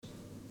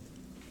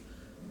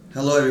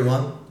Hello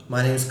everyone,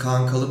 my name is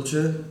Kaan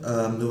Kalıpçı,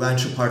 the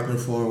venture partner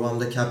for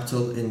Wamda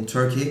Capital in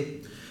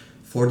Turkey.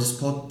 For this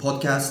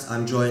podcast,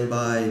 I'm joined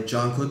by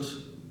Cankut,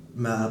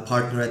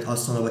 partner at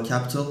Aslanoba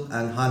Capital,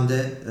 and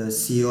Hande,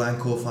 CEO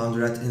and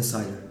co-founder at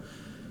Insider.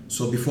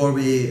 So before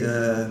we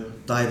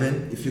dive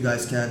in, if you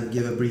guys can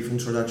give a brief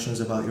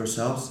introductions about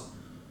yourselves.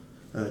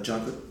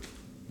 Cankut.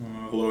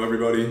 Hello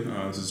everybody,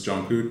 this is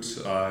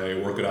Cankut. I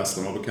work at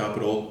Aslanoba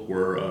Capital.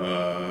 We're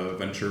a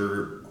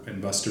venture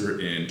investor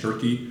in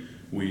Turkey.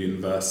 We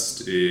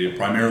invest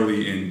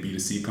primarily in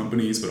B2C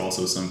companies, but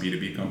also some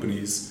B2B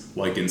companies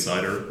like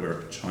Insider,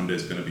 which Hande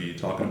is going to be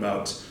talking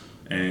about.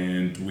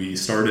 And we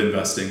started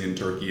investing in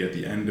Turkey at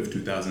the end of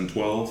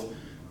 2012.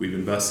 We've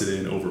invested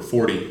in over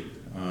 40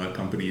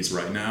 companies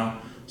right now,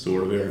 so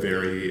we're a very,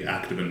 very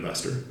active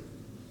investor.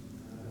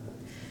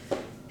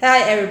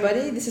 Hi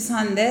everybody, this is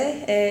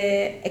Hande.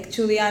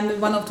 Actually, I'm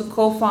one of the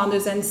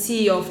co-founders and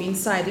CEO of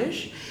Insider.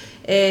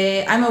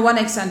 I'm a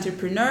 1x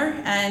entrepreneur,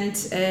 and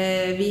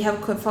we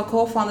have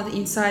co-founded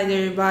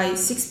Insider by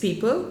 6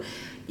 people.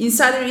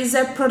 Insider is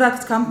a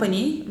product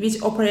company which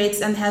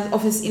operates and has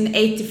office in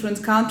 8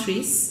 different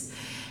countries.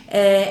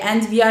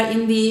 And we are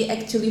in the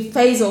actually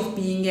phase of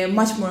being a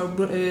much more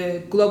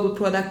global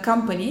product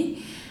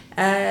company.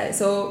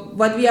 So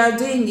what we are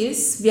doing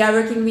is we are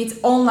working with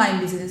online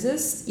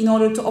businesses in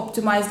order to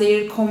optimize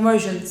their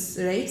conversion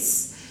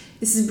rates.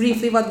 This is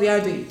briefly what we are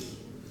doing.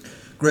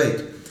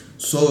 Great.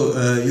 So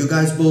you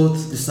guys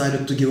both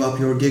decided to give up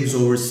your gigs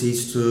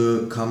overseas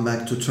to come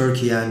back to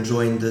Turkey and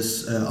join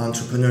this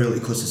entrepreneurial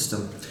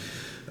ecosystem.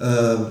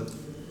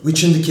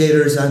 Which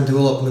indicators and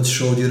developments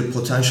showed you the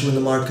potential in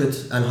the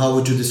market, and how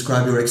would you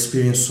describe your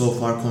experience so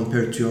far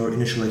compared to your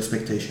initial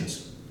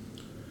expectations?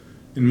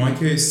 In my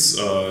case,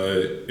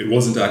 it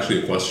wasn't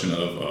actually a question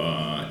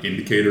of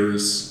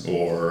indicators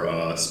or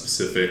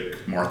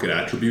specific market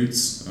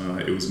attributes.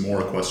 It was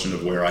more a question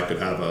of where I could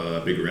have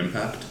a bigger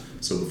impact.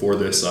 So before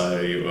this,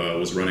 I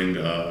was running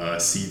a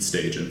seed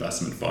stage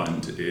investment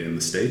fund in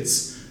the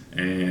States,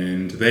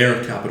 and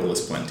there capital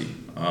is plenty.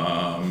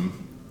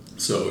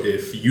 So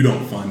if you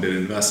don't fund an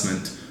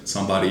investment,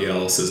 somebody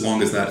else, as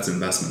long as that's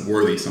investment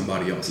worthy,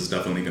 somebody else is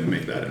definitely going to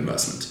make that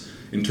investment.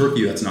 In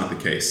Turkey, that's not the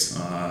case.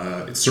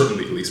 It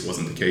certainly at least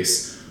wasn't the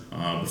case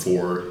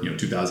before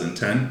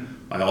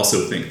 2010. I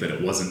also think that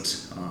it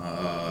wasn't.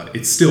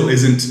 It still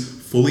isn't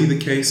fully the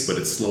case, but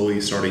it's slowly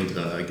starting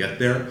to get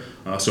there.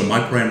 So my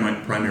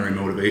primary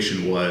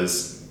motivation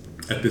was,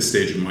 at this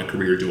stage of my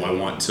career, do I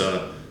want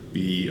to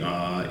be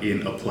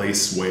in a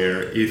place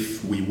where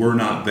if we were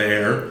not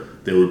there,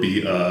 there would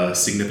be a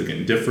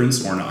significant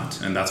difference or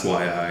not? And that's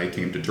why I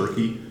came to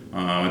Turkey.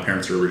 My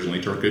parents are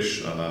originally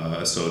Turkish,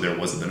 so there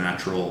was the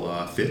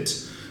natural fit.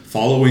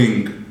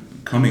 Following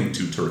coming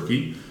to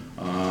Turkey,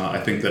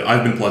 I think that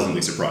I've been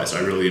pleasantly surprised.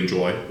 I really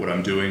enjoy what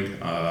I'm doing.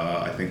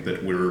 I think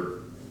that we're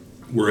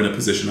in a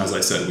position, as I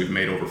said, we've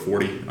made over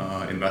 40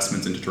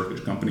 investments into Turkish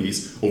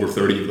companies. Over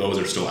 30 of those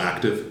are still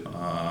active.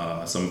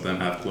 Some of them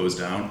have closed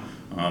down,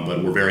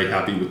 but we're very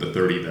happy with the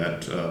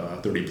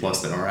 30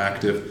 plus that are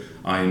active.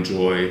 I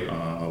enjoy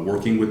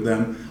working with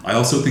them. I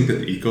also think that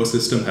the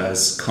ecosystem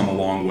has come a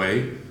long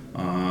way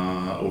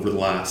over the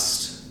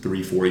last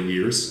 3-4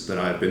 years that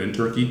I've been in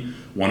Turkey.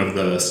 One of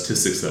the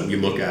statistics that we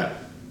look at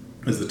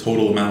is the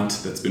total amount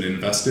that's been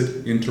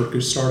invested in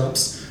Turkish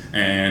startups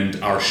and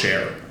our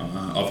share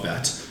of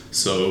that.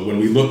 So when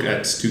we look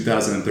at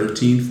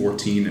 2013,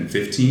 14, and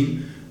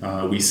 15,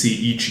 we see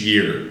each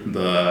year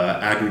the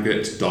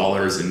aggregate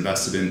dollars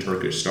invested in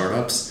Turkish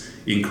startups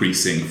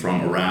increasing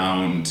from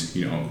around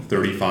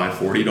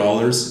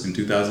 $35-40 in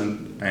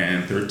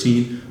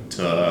 2013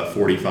 to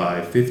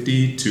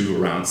 $45-50 to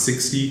around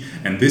 $60,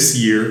 and this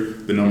year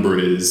the number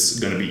is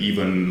going to be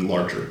even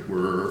larger.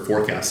 We're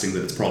forecasting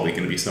that it's probably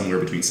going to be somewhere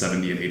between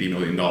 $70 and $80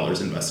 million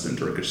invested in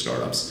Turkish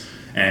startups,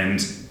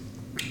 and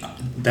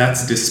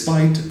that's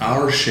despite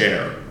our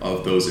share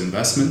of those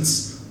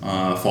investments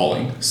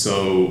falling.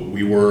 So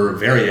we were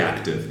very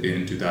active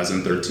in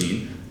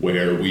 2013,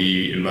 where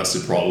we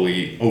invested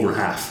probably over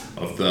half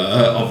of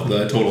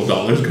the total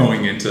dollars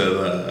going into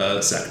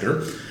the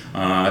sector.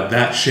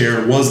 That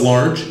share was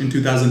large in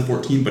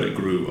 2014, but it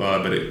grew,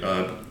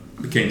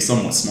 became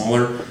somewhat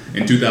smaller.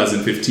 In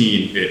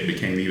 2015, it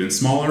became even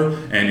smaller,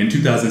 and in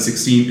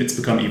 2016, it's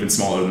become even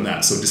smaller than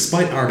that. So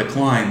despite our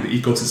decline, the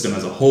ecosystem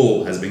as a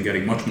whole has been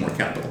getting much more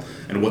capital.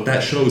 And what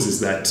that shows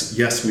is that,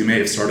 yes, we may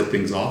have started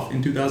things off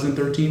in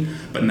 2013,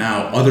 but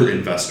now other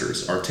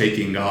investors are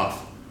taking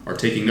up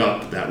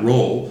that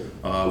role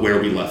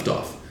where we left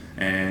off.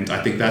 And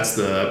I think that's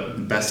the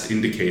best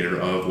indicator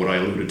of what I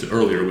alluded to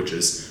earlier, which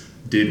is,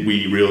 did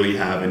we really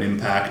have an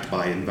impact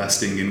by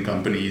investing in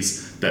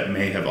companies that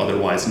may have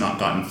otherwise not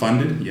gotten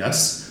funded?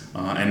 Yes.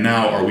 And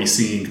now are we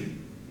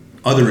seeing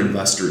other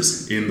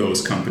investors in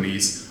those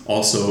companies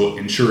also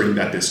ensuring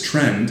that this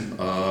trend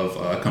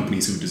of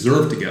companies who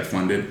deserve to get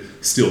funded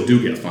still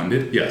do get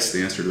funded? Yes.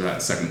 The answer to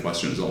that second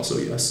question is also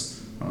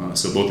yes.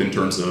 So both in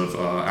terms of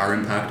our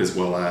impact as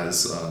well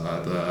as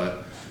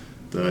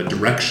the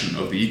direction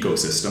of the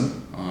ecosystem,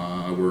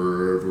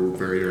 we're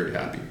very, very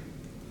happy.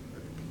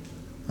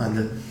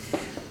 Hande?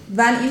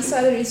 When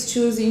insider is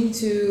choosing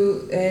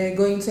to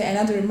going to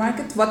another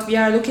market, what we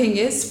are looking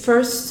is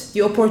first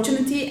the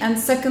opportunity and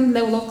second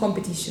level of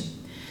competition.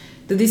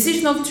 The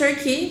decision of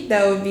Turkey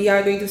that we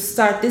are going to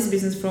start this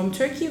business from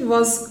Turkey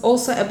was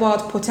also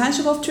about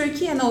potential of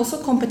Turkey and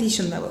also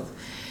competition level.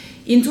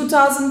 In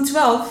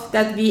 2012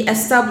 that we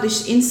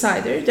established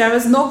Insider, there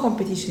was no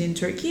competition in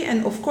Turkey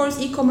and of course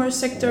e-commerce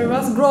sector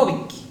was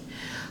growing.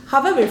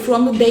 However,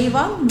 from the day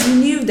one, we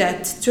knew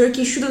that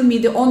Turkey shouldn't be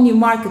the only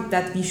market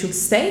that we should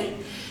stay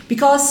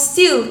because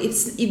still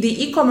it's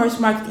the e-commerce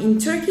market in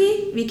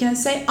Turkey, we can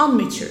say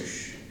immature.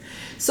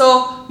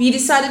 So we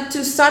decided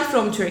to start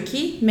from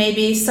Turkey,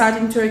 maybe start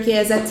in Turkey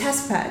as a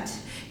test pad.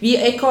 We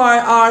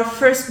acquired our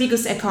first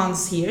biggest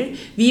accounts here.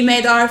 We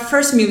made our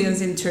first millions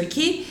in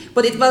Turkey,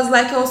 but it was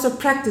like also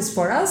practice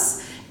for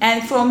us.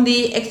 And from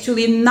the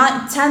actually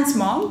 10th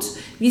month,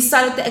 we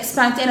started to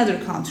expand to another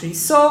country.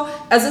 So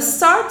as a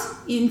start,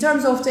 in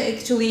terms of the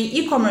actually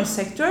e-commerce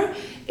sector,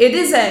 it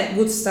is a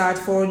good start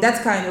for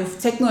that kind of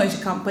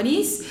technology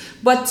companies.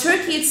 But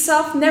Turkey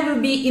itself never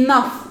be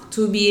enough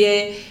to be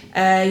a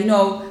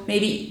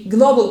maybe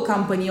global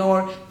company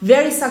or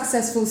very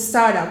successful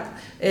startup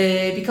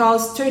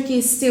because Turkey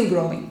is still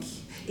growing.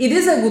 It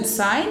is a good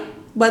sign,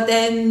 but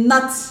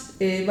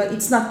but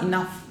it's not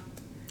enough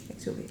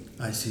actually.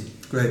 I see.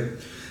 Great.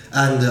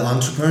 And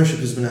entrepreneurship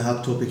has been a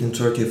hot topic in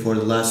Turkey for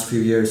the last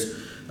few years.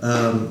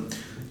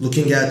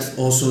 Looking at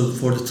also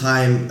for the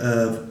time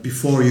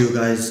before you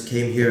guys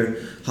came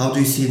here, how do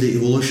you see the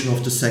evolution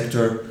of the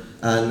sector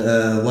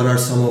and what are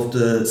some of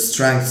the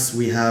strengths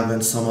we have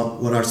and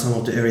what are some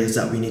of the areas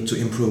that we need to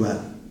improve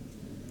at?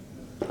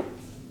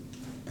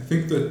 I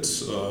think that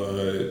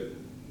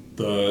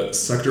the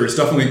sector has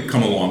definitely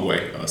come a long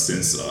way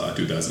since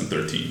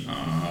 2013.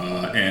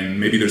 And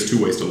maybe there's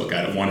two ways to look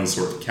at it. One is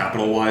sort of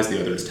capital-wise, the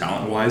other is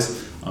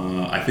talent-wise.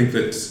 I think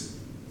that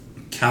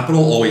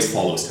capital always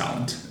follows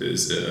talent,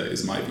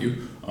 is my view.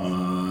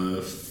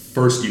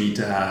 First, you need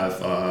to have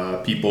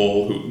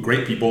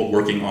great people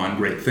working on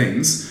great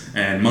things,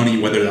 and money,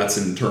 whether that's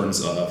in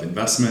terms of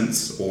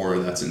investments or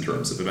that's in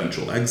terms of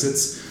eventual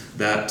exits,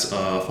 that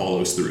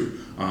follows through.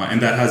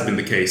 And that has been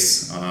the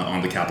case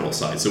on the capital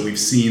side. So we've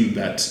seen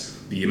that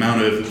the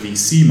amount of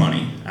VC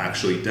money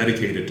actually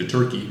dedicated to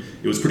Turkey,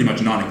 it was pretty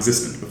much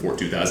non-existent before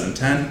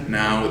 2010.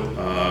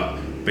 Now,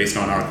 based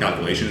on our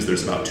calculations,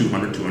 there's about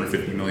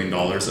 $250 million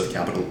of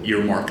capital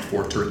earmarked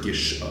for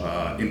Turkish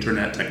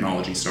internet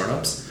technology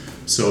startups.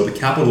 So the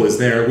capital is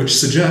there, which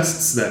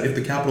suggests that if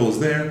the capital is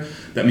there,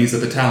 that means that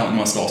the talent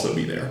must also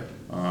be there.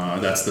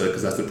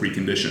 Because that's the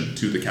precondition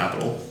to the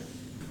capital.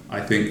 I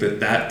think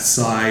that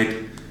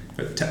side,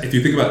 if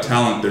you think about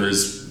talent,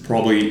 there's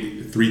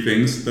probably three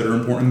things that are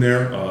important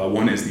there.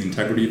 One is the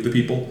integrity of the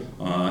people.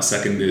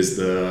 Second is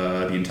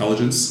the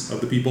intelligence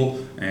of the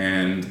people.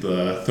 And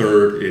the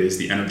third is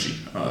the energy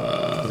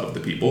of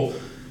the people.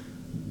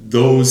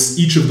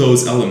 Each of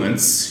those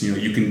elements,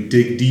 you can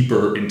dig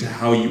deeper into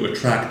how you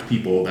attract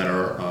people that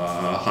are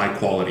high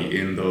quality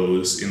in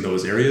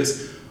those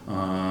areas.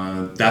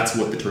 That's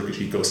what the Turkish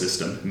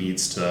ecosystem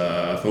needs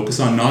to focus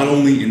on, not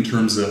only in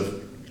terms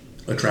of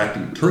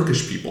attracting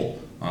Turkish people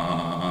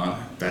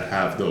that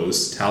have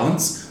those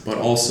talents, but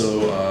also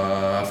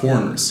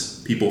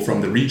foreigners, people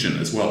from the region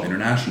as well,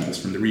 internationals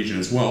from the region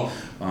as well.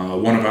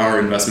 One of our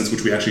investments,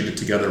 which we actually did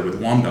together with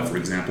Wamda, for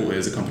example,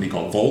 is a company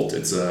called Volt.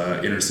 It's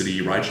an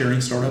inner-city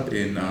ride-sharing startup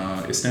in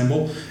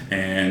Istanbul,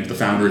 and the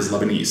founder is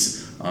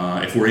Lebanese.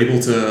 If we're able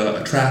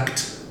to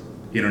attract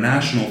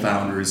international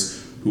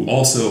founders who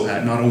also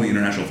had not only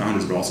international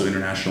founders, but also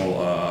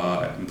international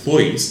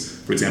employees,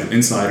 for example,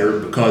 Insider,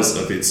 because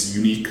of its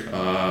unique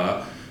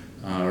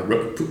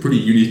pretty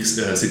unique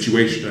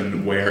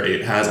situation where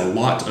it has a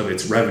lot of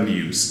its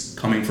revenues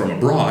coming from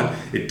abroad,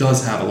 it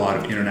does have a lot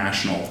of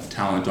international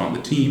talent on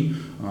the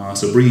team.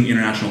 So bringing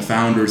international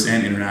founders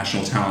and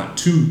international talent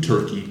to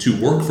Turkey to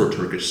work for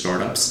Turkish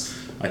startups,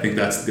 I think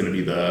that's going to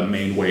be the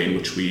main way in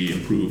which we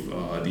improve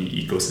the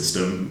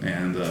ecosystem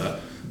and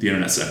the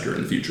internet sector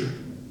in the future.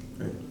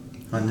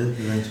 Hande,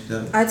 you want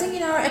to I think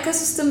in our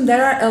ecosystem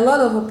there are a lot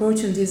of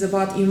opportunities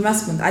about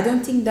investment. I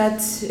don't think that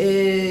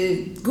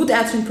good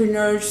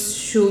entrepreneurs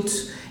should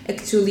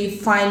actually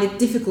find it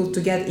difficult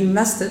to get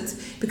invested,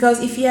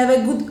 because if you have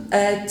a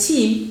good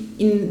team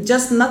in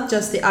not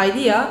just the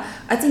idea,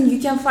 I think you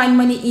can find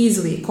money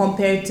easily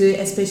compared to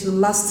especially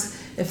last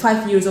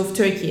 5 years of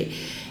Turkey.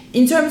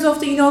 In terms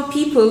of the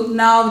people,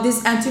 now this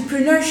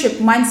entrepreneurship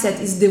mindset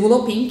is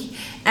developing,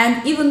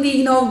 and even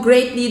the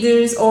great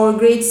leaders or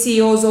great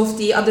CEOs of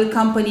the other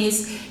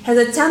companies has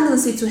a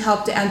tendency to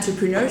help the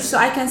entrepreneurs. So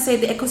I can say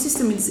the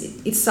ecosystem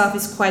itself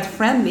is quite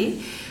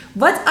friendly.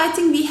 What I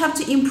think we have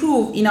to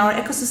improve in our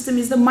ecosystem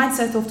is the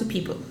mindset of the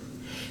people,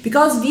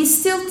 because we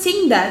still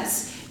think that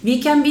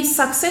we can be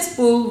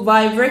successful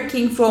by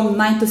working from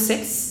 9 to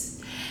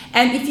 6.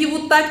 And if you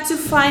would like to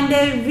find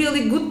a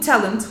really good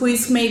talent who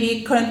is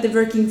maybe currently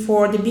working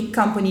for the big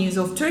companies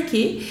of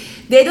Turkey,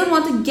 they don't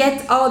want to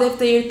get out of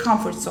their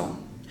comfort zone.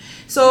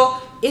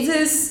 So it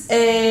is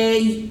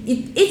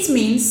it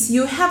means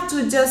you have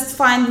to just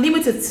find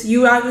limited.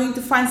 You are going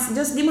to find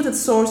just limited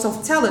source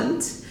of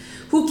talent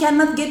who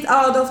cannot get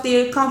out of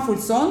their comfort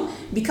zone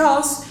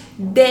because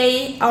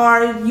they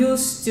are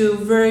used to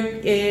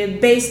work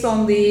based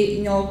on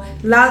the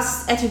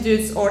last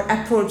attitudes or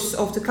approaches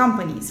of the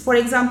companies. For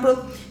example,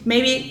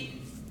 maybe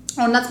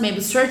or not maybe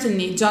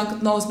certainly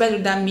Cankut knows better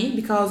than me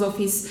because of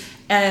his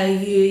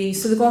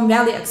Silicon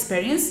Valley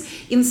experience.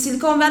 In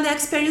Silicon Valley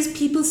experience,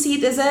 people see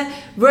it as a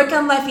work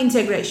and life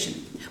integration.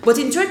 But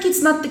in Turkey,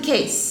 it's not the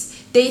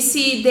case. They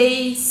see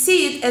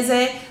it as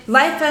a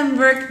life and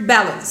work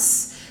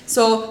balance.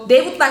 So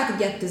they would like to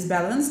get this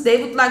balance.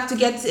 They would like to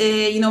get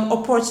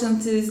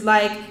opportunities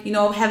like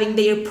having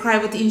their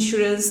private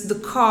insurance, the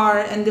car,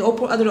 and the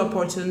other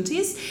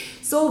opportunities.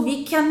 So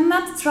we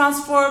cannot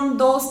transform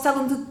those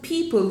talented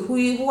people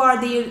who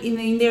are there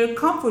in their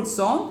comfort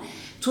zone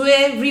to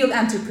a real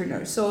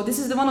entrepreneur. So this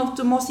is one of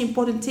the most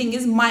important thing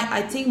is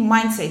I think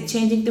mindset,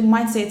 changing the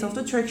mindset of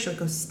the Turkish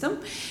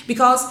ecosystem.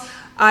 Because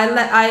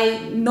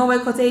I know a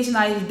quotation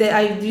I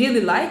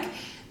really like.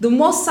 The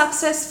most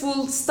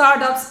successful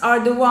startups are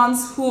the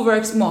ones who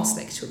works most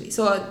actually.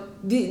 So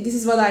this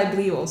is what I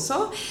believe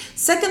also.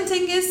 Second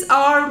thing is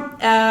our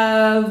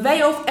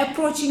way of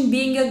approaching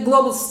being a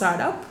global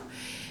startup.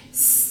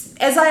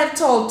 As I have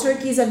told,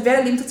 Turkey is a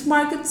very limited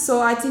market,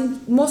 so I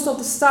think most of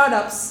the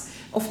startups,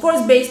 of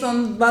course, based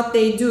on what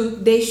they do,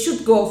 they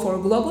should go for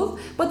global,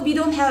 but we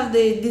don't have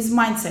this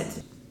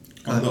mindset.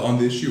 On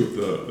the issue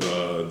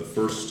of the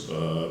first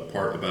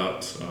part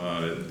about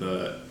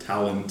the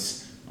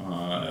talent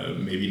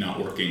maybe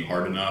not working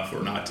hard enough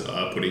or not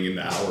putting in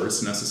the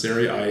hours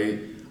necessary,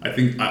 I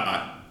think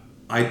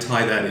I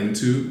tie that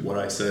into what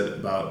I said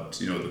about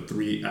the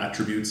three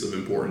attributes of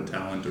important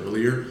talent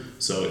earlier.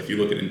 So if you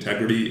look at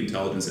integrity,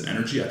 intelligence, and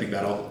energy, I think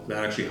that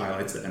actually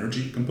highlights the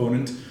energy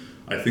component.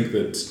 I think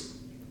that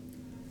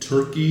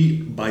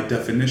Turkey, by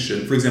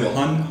definition, for example,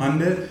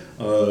 Hande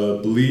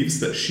believes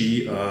that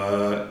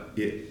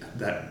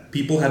that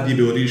people have the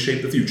ability to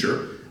shape the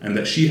future, and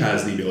that she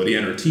has the ability,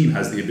 and her team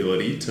has the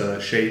ability to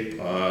shape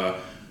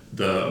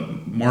the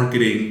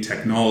marketing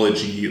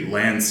technology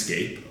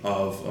landscape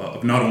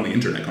of not only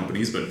internet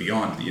companies but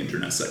beyond the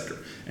internet sector,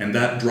 and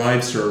that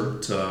drives her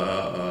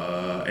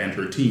and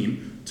her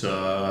team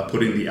to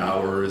put in the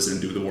hours and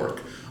do the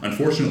work.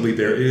 Unfortunately,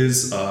 there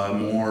is a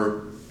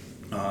more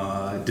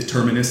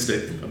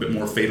deterministic, a bit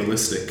more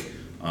fatalistic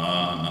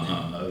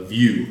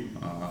view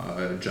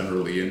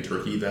generally in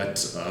Turkey that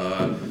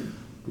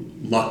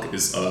luck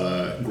is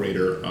a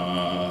greater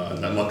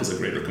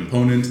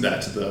component,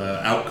 that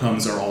the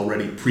outcomes are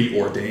already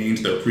preordained,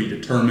 they're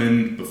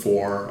predetermined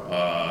before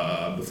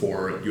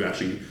you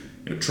actually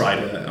try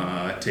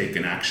to take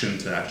an action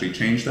to actually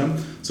change them.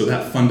 So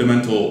that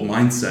fundamental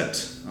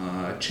mindset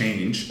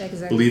change,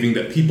 exactly, believing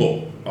that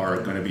people are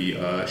going to be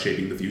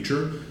shaping the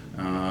future,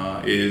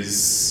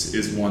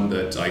 is one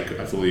that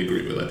I fully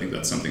agree with. I think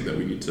that's something that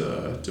we need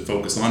to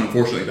focus on.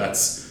 Unfortunately,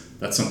 that's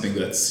something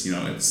that's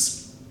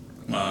it's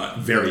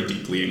very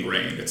deeply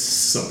ingrained. It's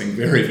something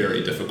very,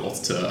 very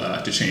difficult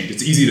to change.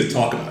 It's easy to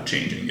talk about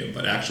changing it,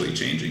 but actually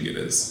changing it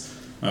is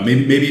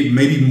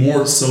maybe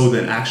more so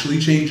than actually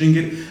changing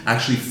it.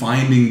 Actually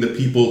finding the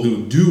people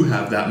who do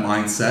have that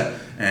mindset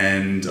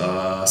and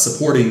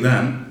supporting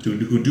them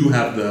who do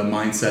have the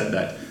mindset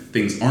that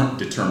things aren't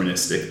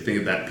deterministic,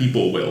 that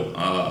people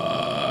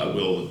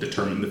will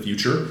determine the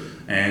future,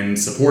 and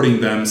supporting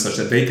them such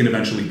that they can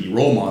eventually be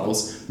role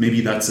models.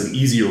 Maybe that's an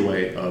easier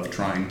way of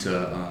trying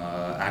to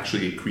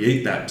actually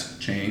create that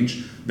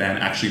change than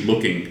actually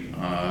looking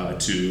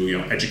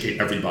to educate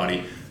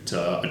everybody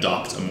to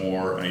adopt a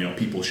more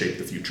people shape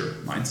the future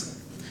mindset.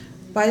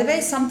 By the way,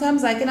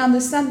 sometimes I can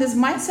understand this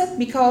mindset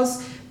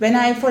because when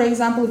I, for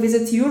example,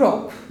 visit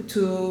Europe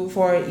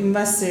for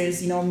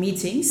investors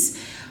meetings,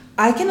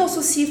 I can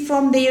also see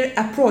from their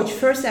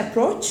first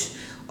approach,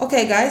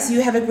 okay guys,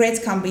 you have a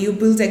great company, you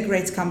build a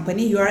great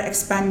company, you are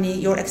expanding,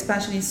 your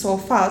expansion is so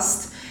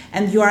fast,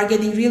 and you are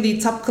getting really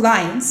top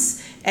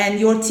clients, and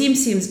your team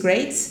seems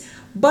great,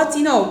 but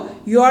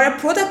you are a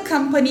product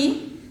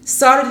company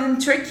started in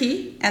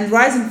Turkey and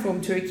rising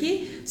from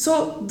Turkey,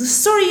 so the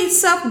story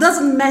itself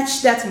doesn't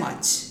match that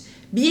much.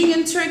 Being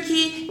in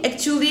Turkey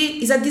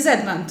actually is a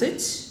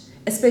disadvantage,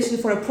 especially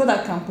for a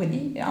product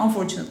company,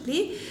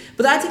 unfortunately.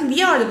 But I think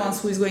we are the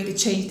ones who is going to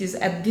change this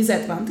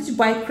disadvantage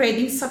by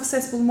creating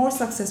more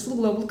successful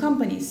global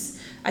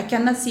companies. I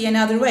cannot see any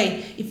other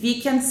way. If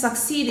we can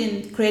succeed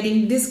in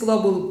creating this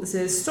global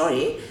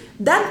story,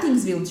 then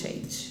things will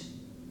change.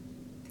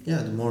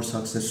 Yeah, the more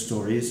success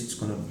stories, it's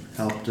going to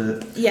help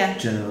the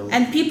general...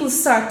 And people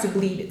start to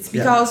believe it.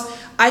 Because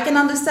I can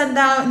understand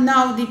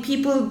now the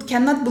people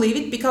cannot believe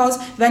it,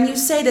 because when you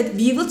say that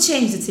we will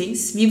change the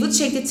things, we will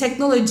change the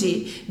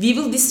technology, we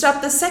will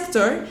disrupt the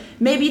sector,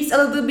 maybe it's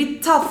a little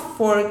bit tough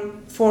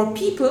for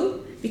people,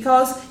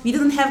 because we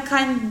didn't have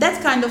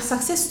that kind of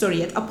success story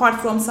yet,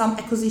 apart from some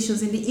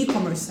acquisitions in the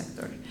e-commerce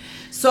sector.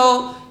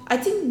 So I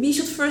think we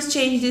should first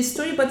change this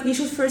story, but we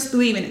should first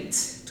believe in it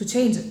to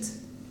change it.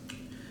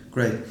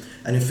 Great.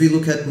 And if we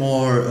look at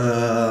more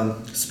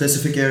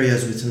specific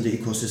areas within the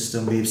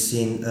ecosystem, we've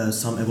seen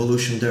some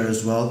evolution there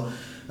as well.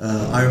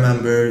 I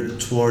remember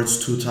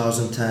towards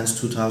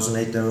 2010s,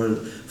 2008, there were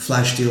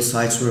flash deal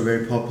sites were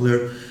very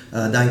popular.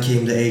 Then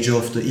came the age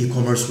of the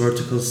e-commerce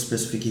verticals,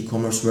 specific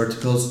e-commerce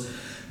verticals.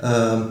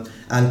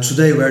 And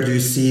today, where do you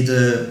see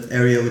the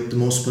area with the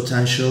most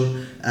potential,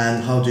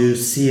 and how do you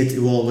see it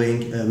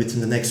evolving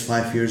within the next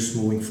 5 years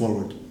moving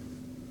forward?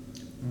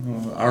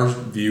 Our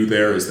view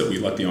there is that we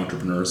let the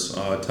entrepreneurs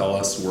tell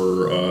us.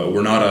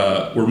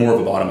 We're more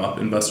of a bottom-up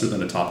investor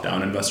than a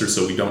top-down investor,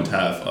 so we don't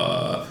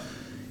have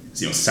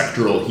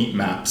sectoral heat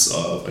maps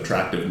of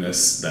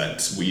attractiveness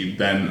that we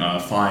then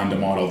find a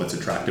model that's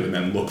attractive and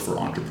then look for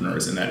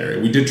entrepreneurs in that area.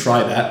 We did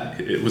try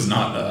that. It was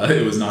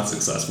not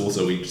successful,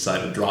 so we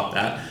decided to drop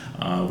that.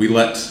 We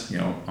let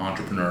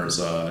entrepreneurs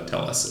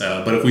tell us.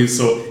 But if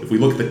we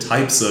look at the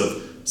types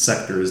of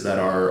sectors that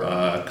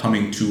are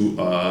coming to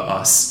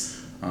us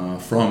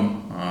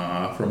from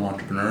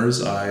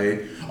entrepreneurs,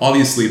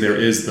 obviously there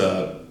is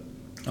the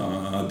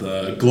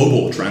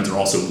global trends are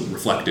also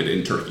reflected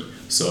in Turkey.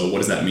 So what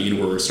does that mean?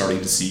 We're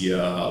starting to see a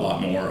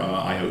lot more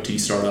IoT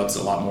startups,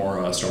 a lot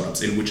more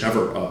startups in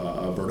whichever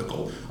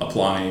vertical,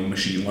 applying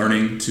machine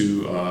learning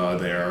to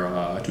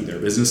their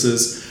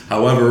businesses.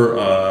 However,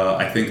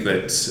 I think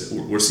that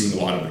we're seeing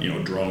a lot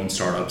of drone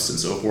startups and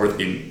so forth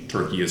in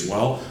Turkey as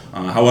well.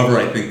 However,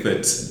 I think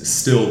that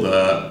still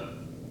the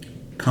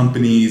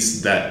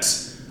companies that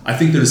I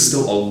think there's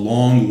still a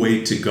long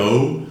way to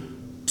go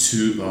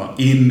to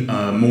in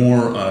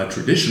more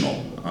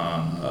traditional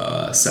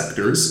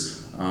sectors.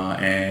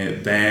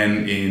 And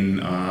then in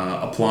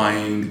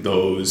applying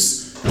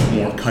those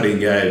more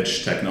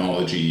cutting-edge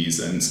technologies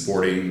and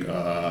supporting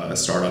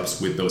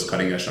startups with those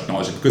cutting-edge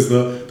technologies, because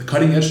the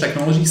cutting-edge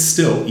technologies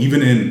still,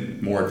 even in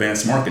more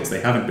advanced markets, they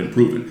haven't been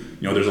proven.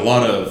 There's a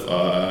lot of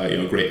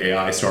great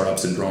AI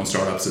startups and drone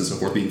startups and so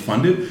forth being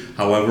funded.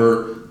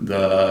 However,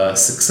 the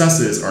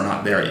successes are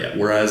not there yet.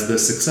 Whereas the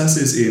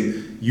successes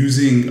in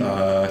using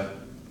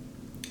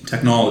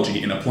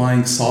technology and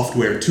applying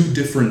software to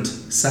different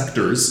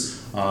sectors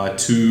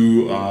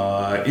to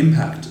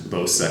impact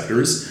those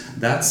sectors,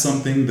 that's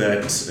something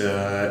that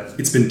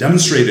it's been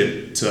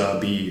demonstrated to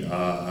be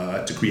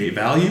to create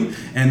value,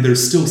 and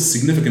there's still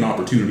significant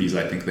opportunities,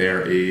 I think,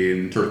 there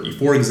in Turkey.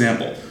 For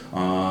example,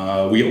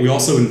 we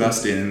also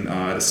invest in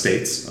the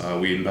States.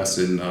 We invest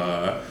in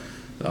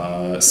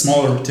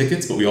smaller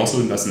tickets, but we also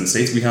invest in the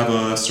States. We have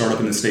a startup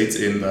in the States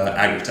in the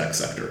agri-tech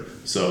sector.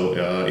 So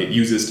it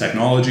uses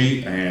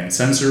technology and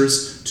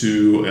sensors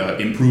to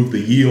improve the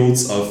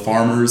yields of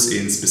farmers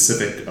in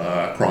specific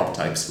crop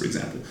types, for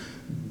example.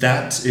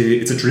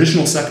 It's a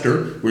traditional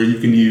sector where you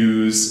can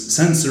use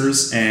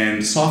sensors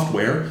and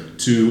software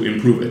to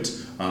improve it.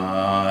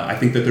 I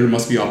think that there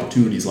must be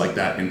opportunities like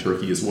that in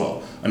Turkey as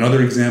well.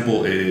 Another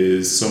example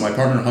is, my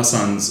partner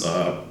Hassan's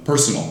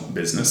personal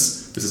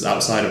business. This is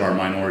outside of our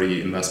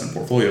minority investment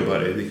portfolio,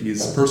 but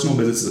his personal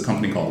business is a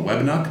company called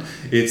Wamda.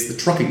 It's the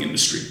trucking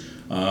industry.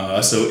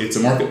 So it's a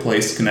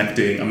marketplace a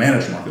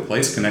managed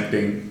marketplace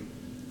connecting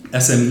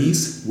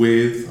SMEs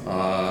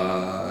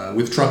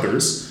with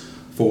truckers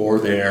for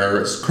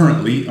their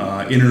currently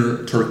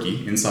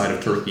inside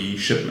of Turkey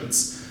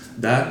shipments.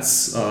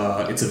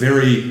 It's a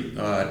very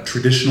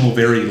traditional,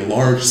 very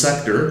large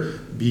sector,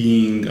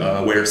 being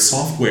where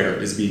software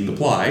is being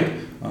applied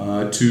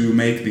to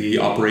make the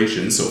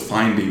operation. So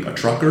finding the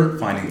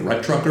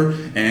right trucker,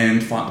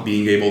 and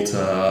being able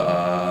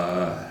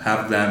to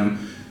have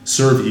them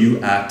serve you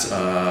at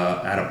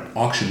an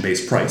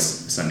auction-based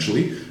price,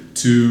 essentially,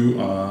 to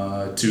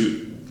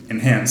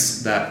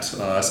enhance that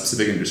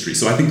specific industry.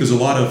 So I think there's a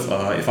lot of,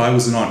 if I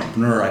was an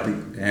entrepreneur,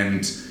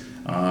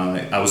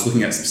 I was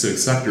looking at specific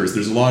sectors,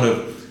 there's a lot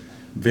of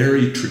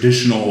very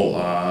traditional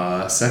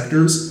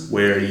sectors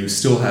where you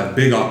still have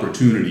big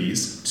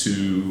opportunities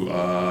to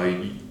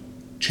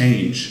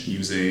change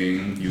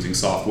using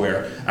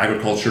software.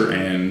 Agriculture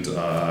and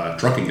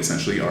trucking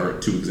essentially are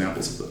two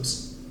examples of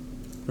those.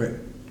 Right.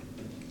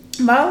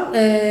 Well,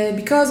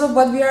 because of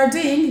what we are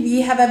doing,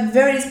 we have a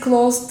very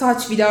close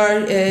touch with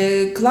our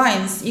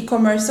clients,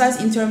 e-commerce sites,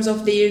 in terms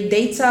of their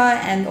data,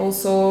 and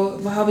also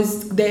how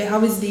is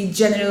the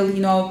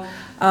general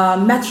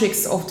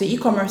metrics of the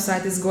e-commerce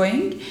site is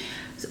going.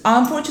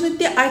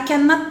 Unfortunately, I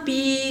cannot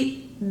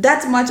be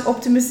that much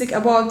optimistic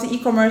about the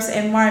e-commerce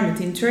environment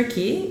in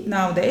Turkey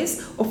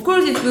nowadays. Of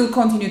course, it will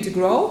continue to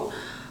grow,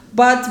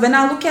 but when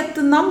I look at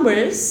the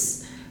numbers,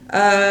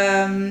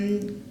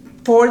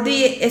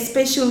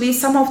 especially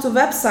some of the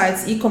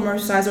websites,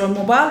 e-commerce sites or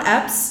mobile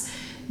apps,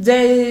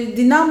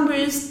 the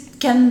numbers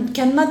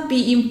cannot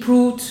be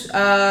improved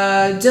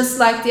just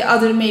like the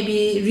other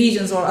maybe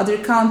regions or other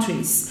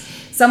countries.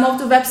 Some of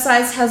the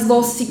websites has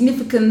lost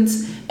significant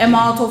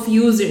amount of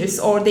users,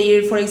 or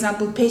their, for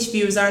example, page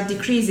views are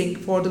decreasing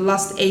for the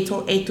last 8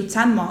 to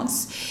 10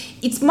 months.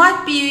 It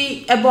might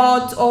be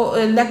about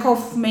a lack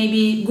of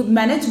maybe good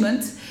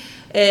management,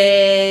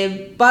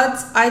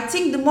 but I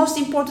think the most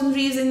important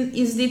reason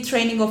is the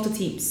training of the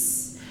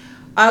teams.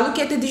 I look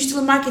at the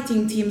digital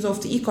marketing teams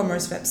of the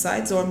e-commerce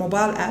websites or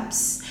mobile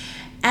apps,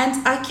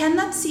 And I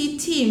cannot see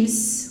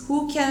teams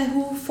who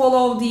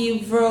follow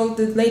the world,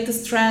 the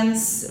latest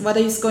trends, what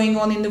is going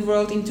on in the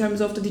world in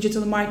terms of the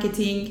digital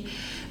marketing.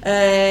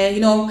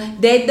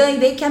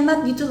 They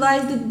cannot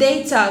utilize the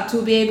data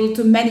to be able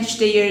to manage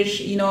their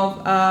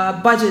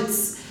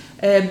budgets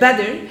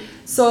better.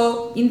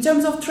 So in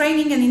terms of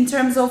training and in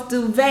terms of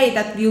the way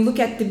that we look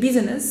at the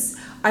business,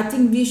 I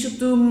think we should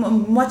do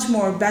much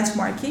more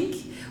benchmarking,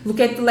 look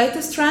at the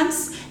latest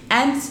trends,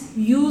 and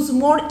use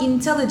more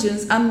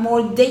intelligence and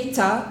more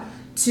data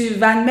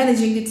when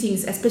managing the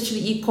things, especially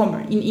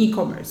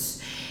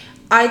e-commerce.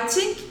 I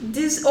think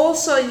this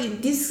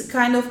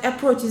kind of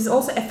approach is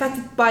also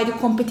affected by the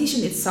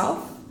competition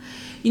itself.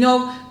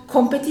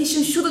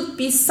 Competition shouldn't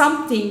be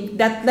something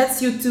that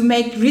lets you to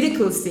make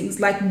ridiculous things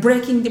like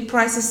breaking the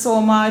prices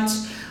so much.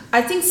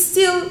 I think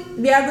still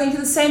we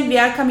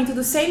are coming to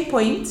the same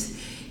point.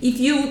 If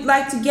you would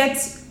like to get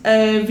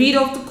rid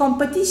of the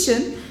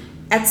competition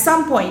at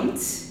some point,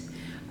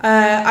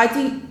 I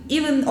think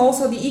even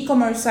also the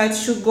e-commerce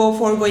sites should go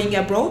for going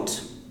abroad,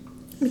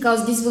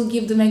 because this will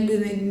give them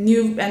a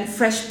new and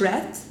fresh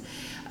breath.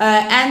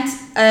 Again,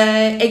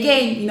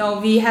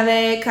 we have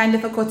a kind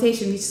of a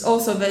quotation which is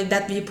also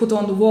that we put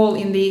on the wall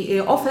in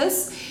the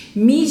office: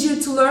 measure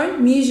to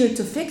learn, measure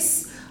to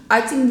fix. I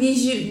think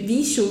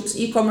we should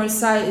e-commerce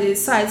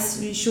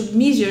sites should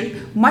measure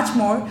much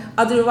more.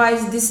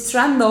 Otherwise, this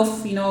trend of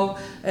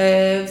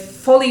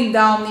falling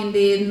down in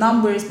the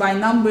numbers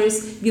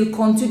will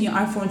continue,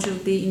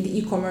 unfortunately, in the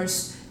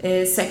e-commerce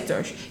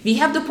sector. We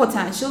have the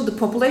potential. The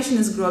population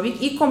is growing.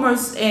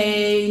 E-commerce,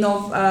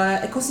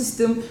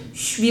 ecosystem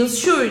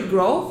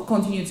will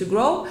continue to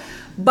grow.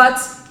 But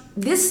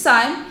this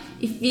time,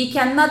 if we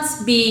cannot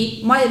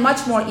be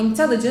much more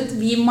intelligent,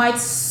 we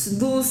might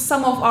lose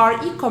some of our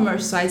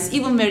e-commerce sites,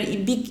 even very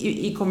big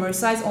e-commerce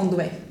sites, on the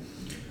way.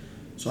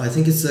 So I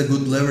think it's a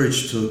good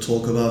leverage to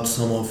talk about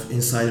some of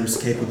Insider's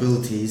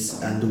capabilities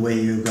and the way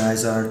you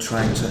guys are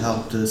trying to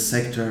help the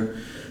sector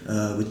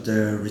with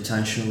their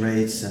retention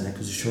rates and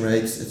acquisition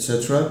rates,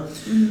 etc.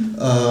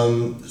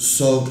 Mm-hmm.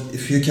 So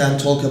if you can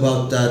talk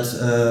about that,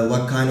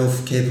 what kind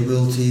of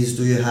capabilities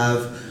do you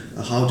have?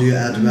 How do you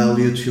add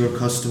value to your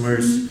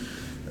customers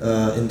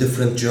in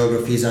different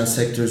geographies and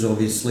sectors,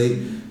 obviously?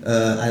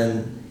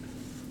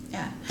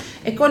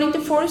 According to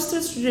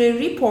Forrester's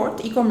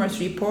e-commerce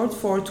report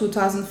for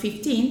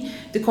 2015,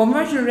 the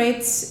conversion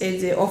rates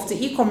of the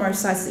e-commerce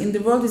sites in the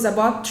world is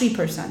about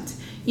 3%.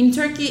 In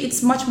Turkey,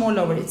 it's much more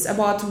lower. It's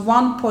about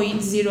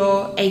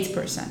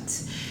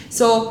 1.08%.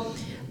 So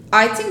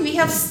I think we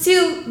have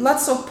still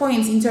lots of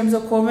points in terms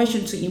of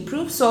conversion to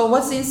improve. So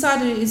what the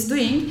Insider is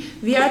doing,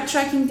 we are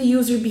tracking the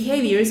user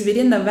behaviors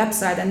within the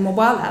website and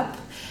mobile app.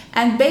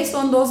 And based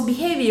on those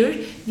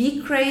behaviors, we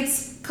create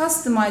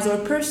customized or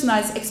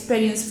personalized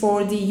experience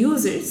for the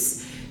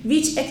users,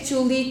 which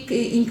actually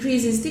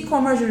increases the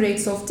conversion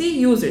rates of the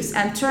users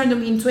and turn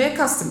them into a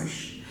customer.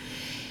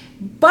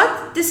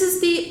 But this is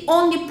the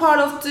only part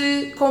of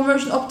the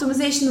conversion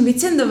optimization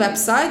within the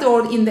website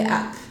or in the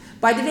app.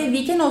 By the way,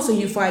 we can also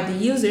unify the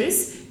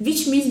users,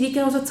 which means we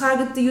can also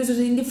target the users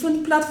in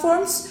different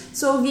platforms,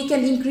 so we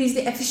can increase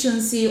the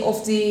efficiency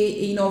of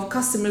the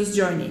customer's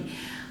journey.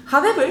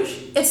 However,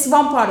 it's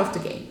one part of the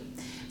game.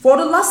 For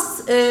the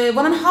last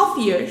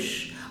 1.5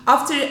 years,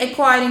 after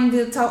acquiring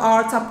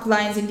our top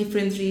clients in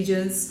different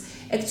regions,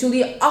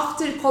 actually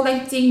after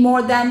collecting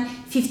more than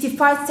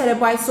 55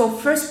 terabytes of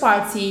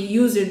first-party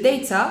user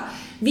data,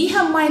 we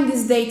have mined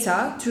this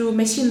data through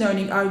machine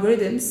learning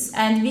algorithms,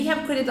 and we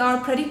have created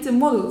our predictive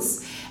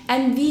models.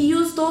 And we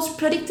use those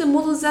predictive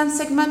models and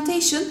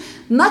segmentation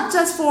not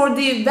just for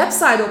the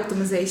website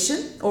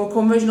optimization or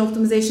conversion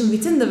optimization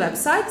within the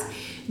website.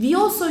 We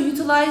also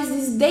utilize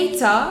this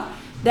data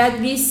that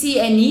we see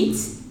a need,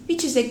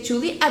 which is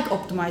actually ad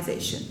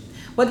optimization.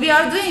 What we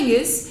are doing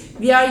is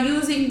we are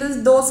using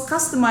those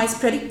customized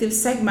predictive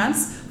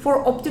segments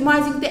for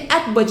optimizing the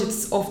ad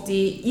budgets of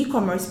the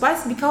e-commerce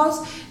sites,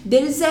 because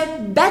there is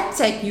a bad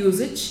tech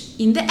usage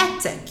in the ad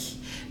tech.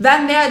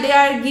 When they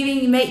are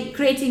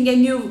creating a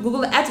new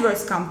Google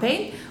AdWords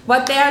campaign,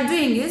 what they are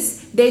doing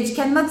is they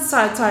cannot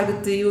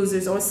target the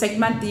users or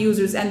segment the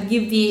users and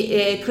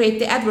create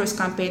the AdWords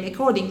campaign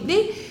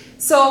accordingly.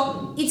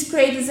 So it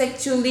creates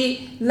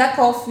actually lack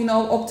of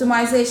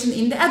optimization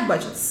in the ad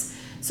budgets.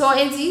 So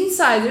as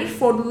Insider,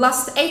 for the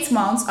last 8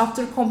 months,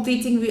 after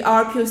completing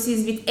our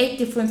POCs with 8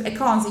 different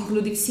accounts,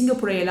 including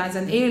Singapore Airlines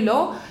and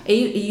Uniqlo,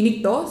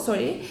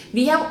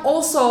 we have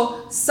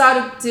also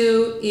started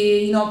to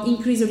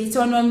increase the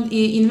return on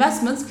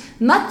investments,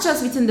 not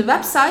just within the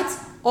website,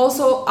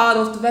 also out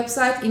of the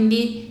website in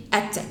the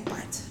ad tech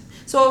part.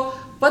 So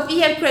what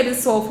we have created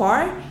so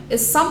far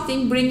is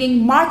something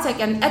bringing MarTech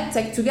and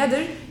AdTech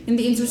together in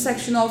the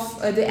intersection of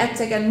the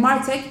AdTech and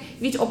MarTech,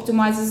 which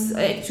optimizes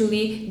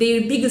actually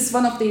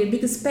one of their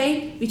biggest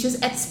pain, which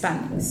is ad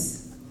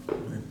spendings.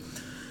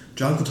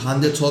 Cankut,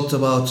 Hande talked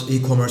about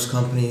e-commerce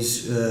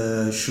companies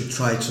should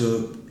try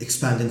to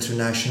expand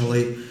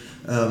internationally.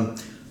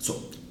 So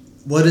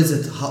what is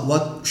it?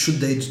 What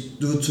should they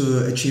do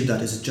to achieve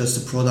that? Is it just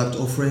a product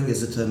offering?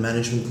 Is it a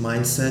management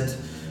mindset?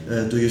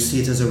 Do you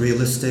see it as a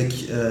realistic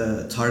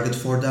target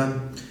for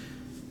them?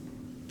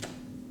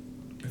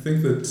 I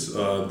think that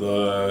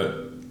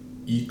the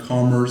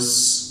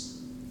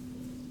e-commerce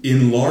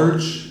in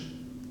large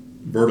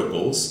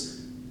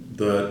verticals,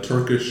 the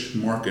Turkish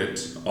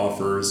market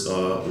offers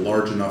a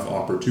large enough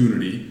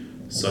opportunity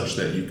such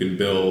that you can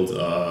build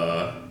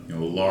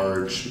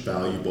large,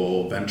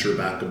 valuable,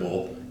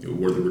 venture-backable,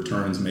 where the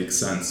returns make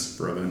sense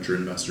for a venture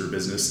investor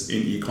business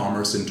in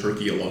e-commerce in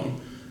Turkey alone.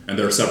 And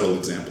there are several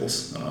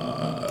examples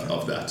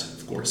of that,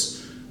 of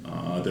course.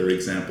 There are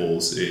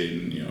examples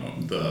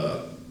in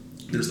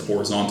there's the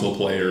horizontal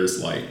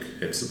players like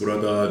Hepsi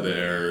Burada,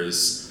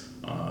 there's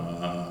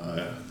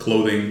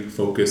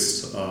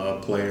clothing-focused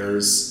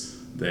players.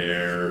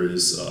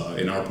 There's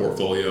in our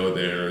portfolio,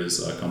 there's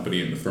a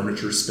company in the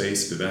furniture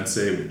space, Vivense,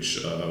 which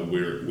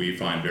we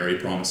find very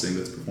promising.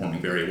 That's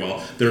performing very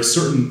well. There are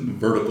certain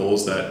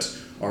verticals that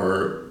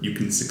you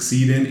can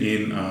succeed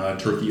in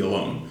Turkey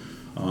alone.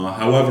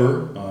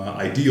 However,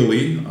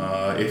 ideally,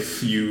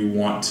 if you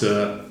want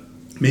to,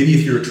 maybe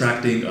if you're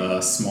attracting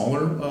a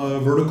smaller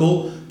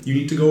vertical, you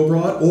need to go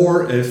abroad,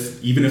 or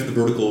even if the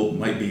vertical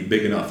might be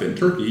big enough in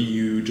Turkey,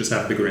 you just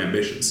have bigger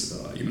ambitions,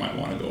 you might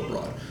want to go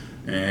abroad.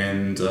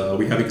 And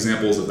we have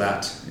examples of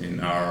that in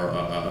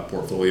our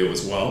portfolio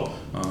as well.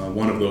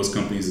 One of those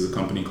companies is a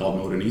company called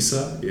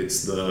Modernisa.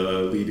 It's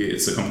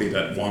a company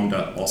that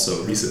Wamda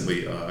also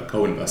recently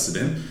co-invested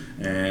in,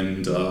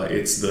 and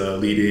it's the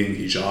leading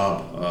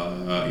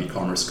hijab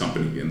e-commerce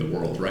company in the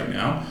world right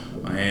now.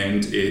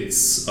 And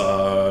it's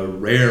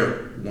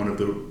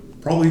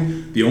probably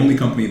the only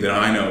company that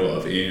I know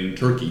of in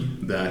Turkey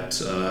that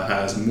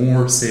has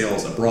more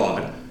sales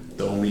abroad,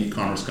 the only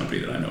e-commerce company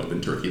that I know of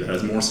in Turkey that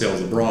has more sales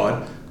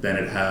abroad than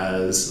it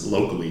has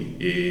locally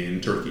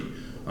in Turkey.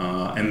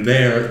 And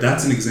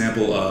that's an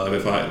example of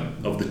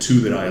the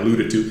two that I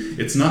alluded to.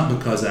 It's not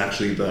because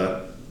actually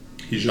the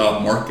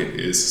hijab market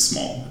is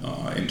small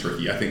in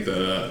Turkey. I think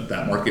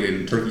that market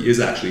in Turkey is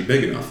actually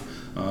big enough,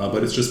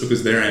 but it's just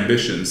because their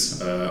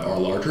ambitions are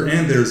larger,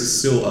 and there's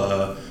still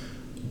a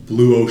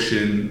blue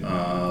ocean,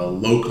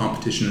 low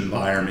competition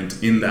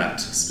environment in that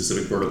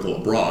specific vertical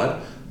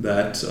abroad,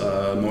 that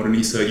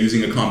Modernisa,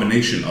 using a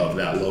combination of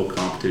that low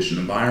competition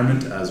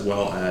environment as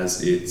well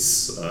as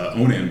its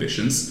own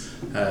ambitions,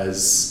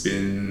 has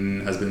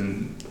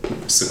been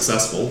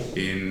successful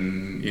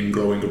in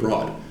growing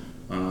abroad.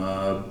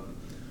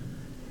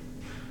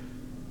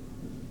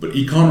 But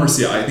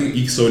e-commerce, I think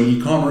in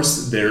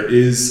e-commerce there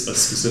is a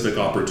specific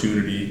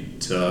opportunity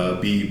to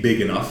be big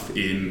enough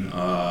in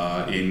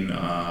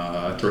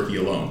Turkey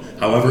alone.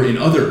 However, in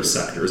other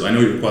sectors, I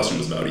know your question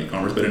was about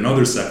e-commerce, but in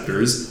other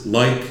sectors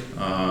like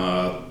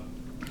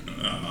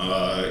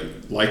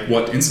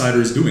what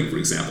Insider is doing, for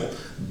example,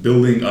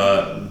 building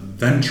a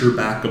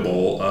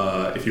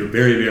venture-backable, if you're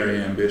very, very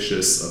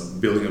ambitious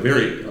of building a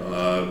very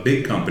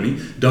big company,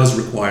 does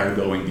require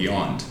going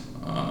beyond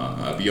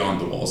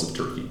the walls of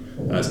Turkey,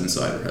 as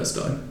Insider has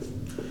done.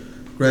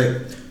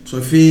 Great. So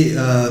if we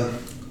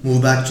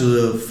move back to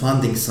the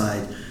funding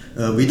side,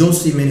 we don't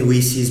see many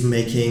VCs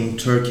making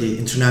Turkey,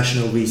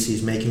 international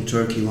VCs making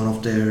Turkey one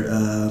of their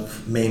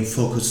main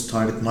focus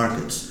target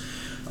markets.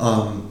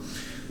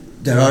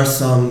 There are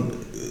some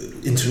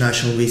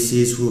international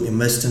VCs who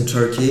invest in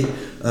Turkey,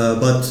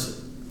 but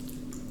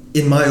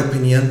in my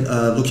opinion,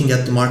 looking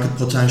at the market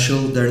potential,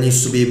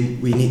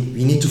 we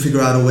need to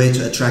figure out a way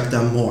to attract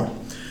them more.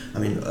 I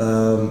mean,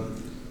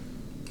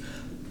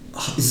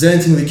 is there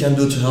anything we can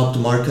do to help the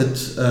market,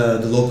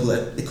 the local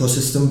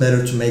ecosystem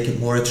better, to make it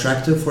more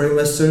attractive for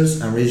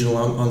investors and regional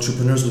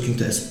entrepreneurs looking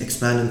to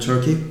expand in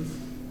Turkey?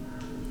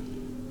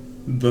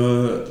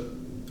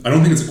 I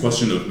don't think it's a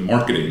question of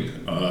marketing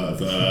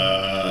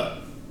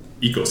the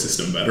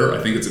ecosystem better. I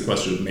think it's a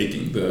question of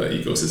making the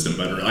ecosystem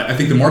better. I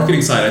think the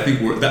marketing side, I think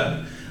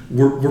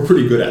we're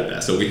pretty good at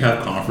that. So we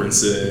have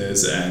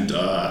conferences, and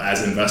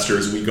as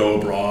investors, we go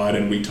abroad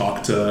and we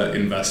talk to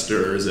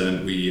investors,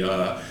 and we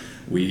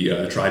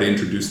try to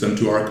introduce them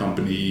to our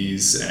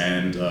companies,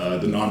 and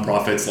the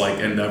nonprofits like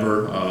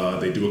Endeavor,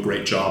 they do a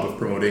great job of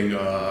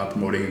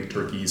promoting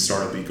Turkey's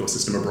startup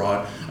ecosystem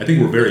abroad. I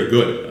think we're very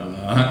good,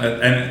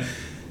 and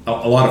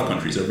a lot of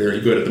countries are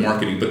very good at the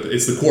marketing, but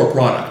it's the core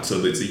product,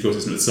 so it's the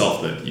ecosystem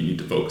itself that you need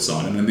to focus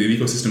on. And then the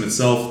ecosystem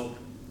itself,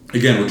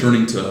 again,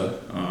 returning to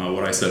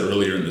what I said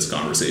earlier in this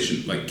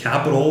conversation, like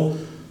capital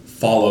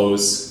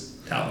follows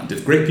talent.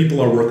 If great people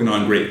are working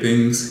on great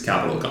things,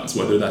 capital comes,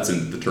 whether that's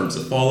in the terms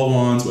of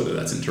follow-ons, whether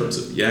that's in terms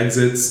of the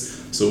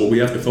exits. So what we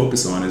have to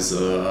focus on is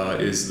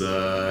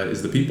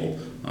the people.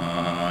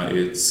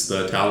 It's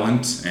the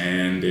talent,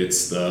 and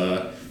it's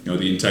the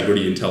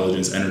integrity,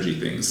 intelligence, energy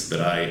things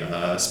that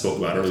I spoke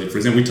about earlier. For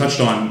example, we touched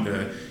on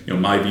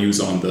my views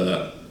on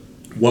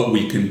what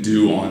we can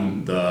do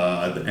on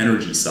the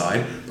energy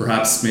side,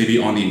 perhaps maybe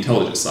on the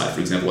intelligence side. For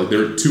example, like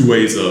there are two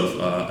ways of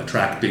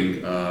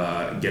attracting,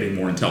 getting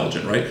more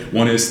intelligent, right?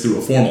 One is through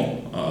a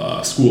formal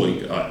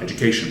schooling,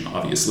 education,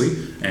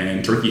 obviously,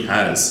 and Turkey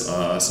has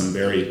some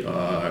very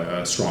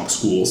strong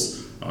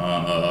schools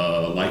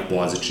like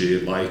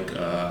Boğaziçi,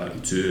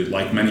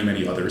 like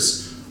many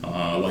others.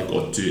 like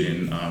ODTÜ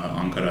in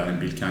Ankara and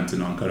Bilkent in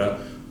Ankara.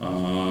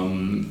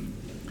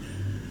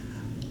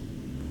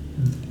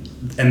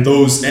 And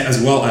those, as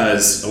well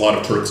as a lot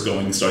of Turks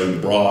going, studying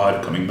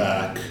abroad, coming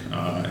back,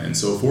 and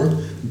so forth.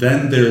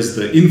 Then there's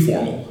the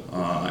informal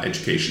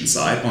education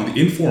side. On the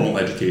informal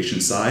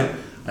education side,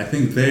 I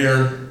think we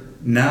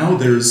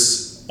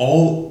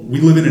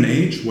live in an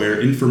age where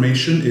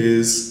information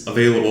is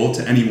available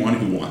to anyone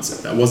who wants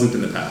it. That wasn't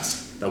in the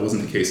past. That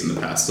wasn't the case in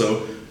the past.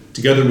 So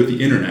together with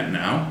the internet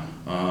now,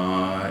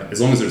 as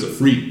long as there's a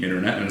free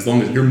internet and as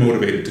long as you're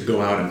motivated to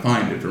go out and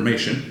find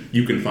information,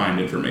 you can find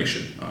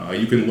information.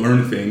 You can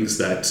learn things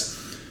that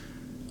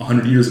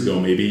 100 years ago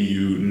maybe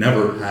you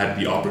never had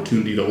the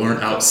opportunity to learn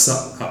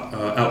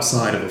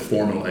outside of a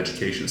formal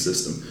education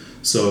system.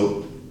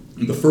 So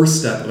the first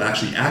step of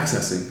actually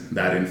accessing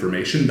that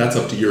information, that's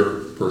up to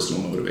your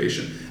personal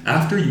motivation.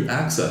 After you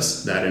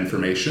access that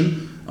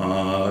information,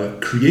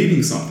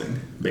 creating something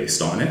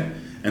based on it,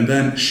 and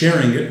then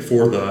sharing it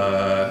for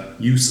the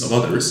use of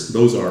others,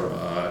 those are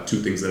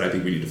two things that I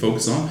think we need to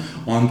focus on.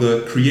 On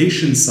the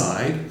creation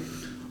side,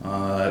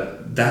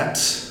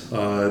 that's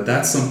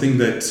something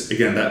that,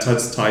 again, that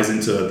ties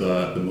into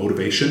the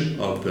motivation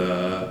of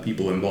the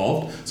people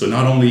involved. So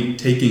not only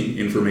taking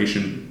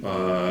information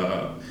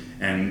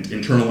and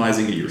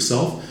internalizing it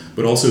yourself,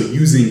 but also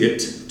using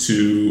it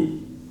to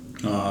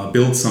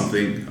build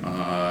something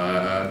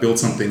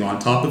on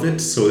top of it,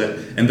 so that,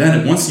 and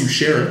then once you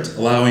share it,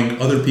 allowing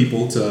other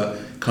people to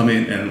come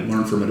in and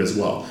learn from it as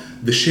well.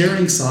 The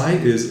sharing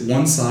side is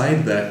one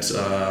side that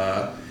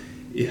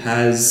it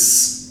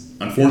has,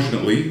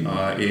 unfortunately,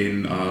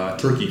 in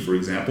Turkey, for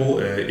example,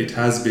 it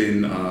has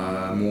been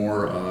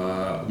more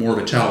of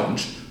a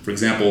challenge. For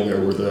example,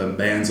 there were the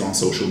bans on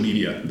social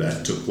media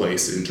that took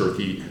place in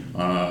Turkey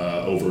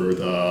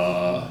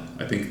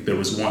I think there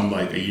was one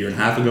like a year and a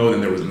half ago, and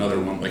then there was another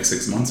one like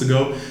 6 months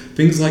ago.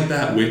 Things like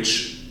that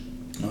which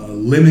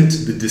limit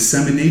the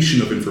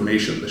dissemination of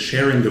information, the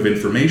sharing of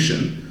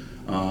information,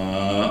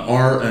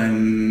 are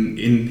an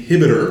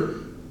inhibitor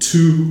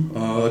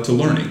to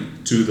learning,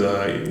 to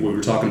we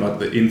were talking about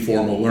the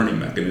informal learning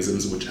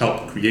mechanisms which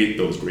help create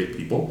those great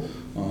people.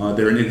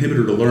 They're an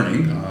inhibitor to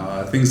learning.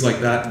 Things like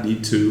that we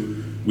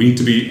need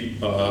to be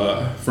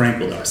frank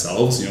with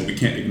ourselves. We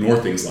can't ignore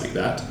things like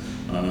that.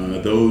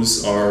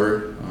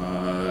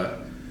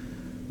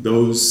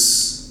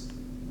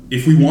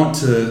 If we want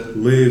to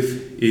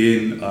live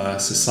in a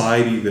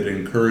society that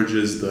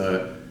encourages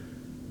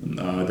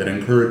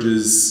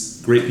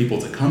great people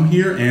to come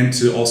here and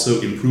to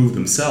also improve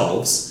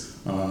themselves,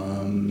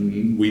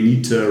 we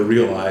need to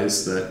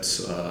realize that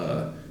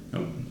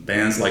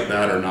bans like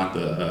that are not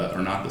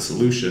the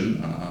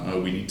solution.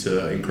 We need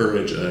to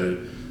encourage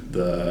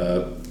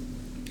the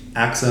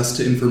access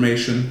to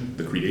information,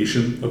 the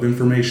creation of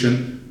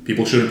information.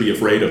 People shouldn't be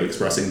afraid of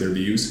expressing their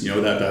views.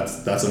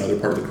 That's another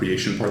part of the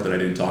creation part that I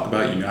didn't talk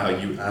about. You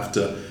have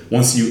to,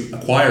 once you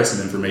acquire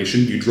some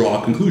information, you draw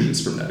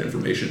conclusions from that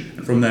information.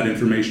 And from that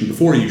information,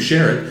 before you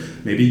share it,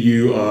 maybe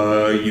you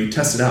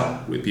test it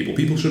out with people.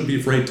 People shouldn't be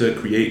afraid to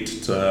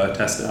create, to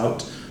test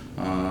out.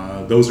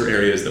 Those are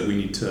areas that we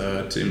need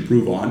to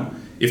improve on.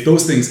 If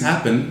those things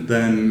happen,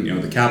 then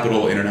the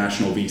capital,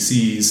 international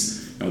VCs,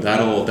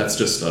 that's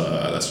just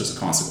a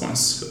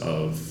consequence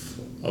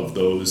of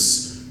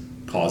those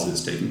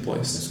causes taking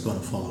place. It's going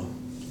to follow.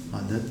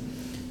 Hande?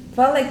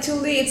 Well,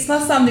 actually, it's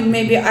not something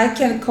maybe I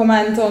can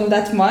comment on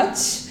that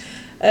much.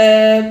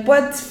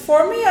 But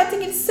for me, I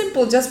think it's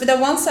simple. Just with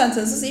one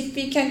sentence, if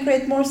we can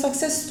create more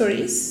success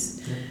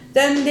stories,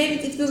 then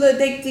it will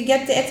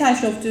get the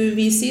attention of the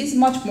VCs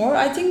much more.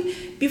 I think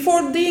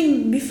before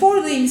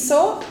doing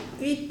so,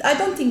 I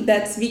don't think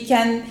that we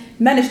can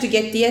manage to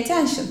get the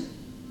attention.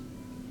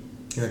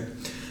 Okay.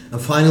 And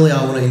finally,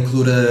 I want to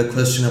include a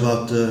question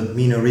about the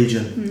MENA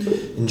region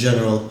in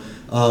general.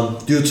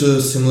 Due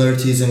to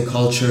similarities in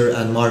culture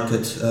and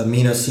market,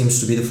 MENA seems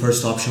to be the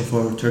first option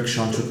for Turkish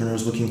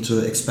entrepreneurs looking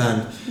to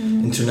expand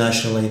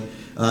internationally.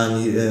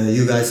 And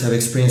you guys have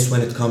experience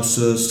when it comes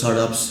to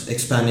startups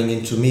expanding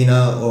into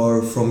MENA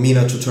or from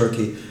MENA to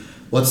Turkey.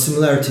 What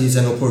similarities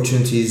and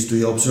opportunities do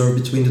you observe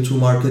between the two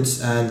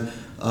markets, and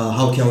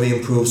how can we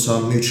improve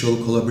some mutual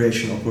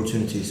collaboration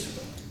opportunities?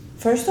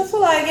 First of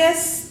all, I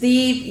guess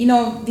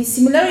the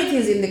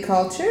similarities in the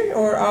culture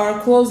or our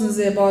closeness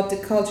about the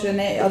culture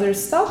and other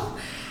stuff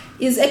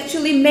is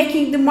actually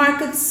making the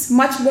markets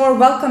much more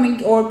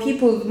welcoming, or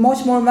people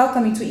much more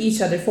welcoming to each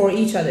other, for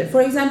each other.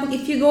 For example,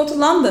 if you go to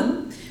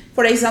London,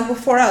 for example,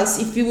 for us,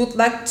 if we would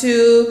like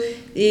to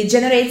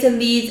generate a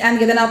lead and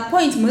get an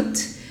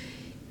appointment,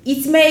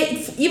 it may,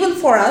 even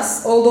for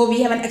us, although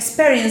we have an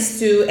experience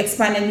to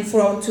expand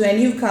to a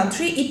new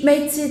country, it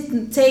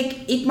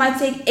might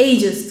take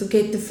ages to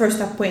get the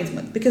first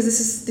appointment, because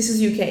this is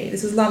UK,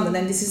 this is London,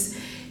 and this is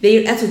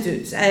their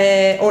attitude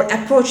or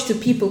approach to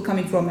people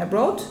coming from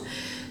abroad.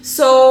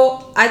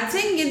 So I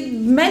think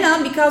in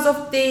MENA, because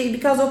of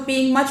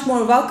being much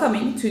more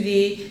welcoming to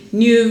the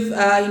new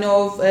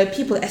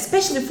people,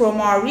 especially from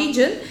our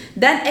region,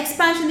 then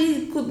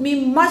expansion could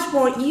be much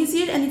more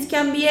easier, and it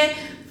can be a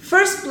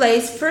first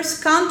place,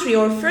 first country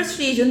or first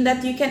region that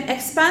you can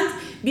expand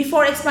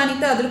before expanding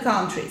the other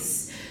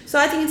countries. So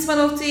I think it's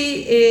one of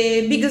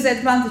the biggest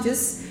advantages,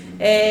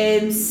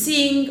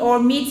 seeing or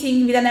meeting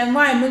with an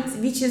environment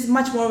which is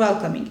much more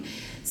welcoming.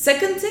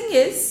 Second thing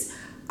is,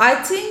 I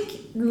think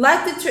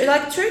like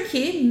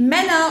Turkey,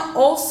 MENA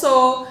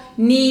also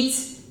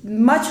needs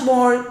much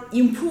more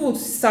improved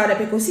startup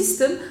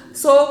ecosystem.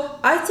 So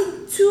I think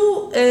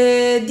two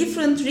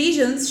different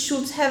regions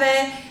should have a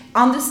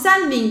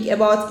understanding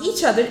about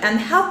each other and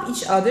help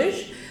each other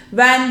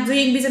when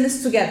doing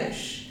business together.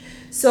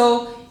 So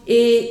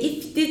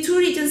if the two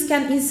regions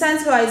can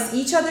incentivize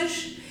each other,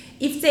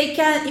 if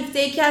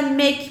they can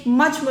make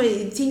much more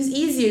things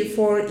easier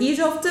for each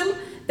of them,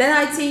 then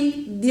I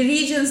think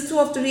two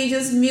of the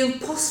regions will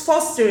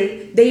foster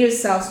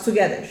themselves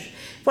together.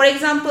 For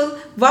example,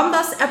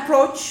 Wamda's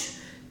approach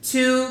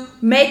to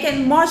make a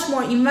much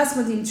more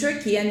investment in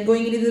Turkey and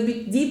going a little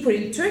bit deeper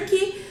in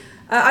Turkey,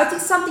 I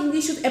think something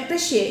we should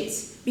appreciate,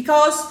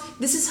 because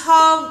this is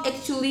how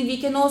actually we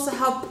can also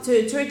help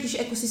the Turkish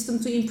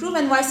ecosystem to improve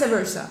and vice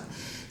versa.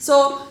 So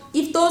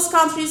if those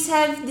countries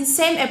have the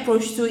same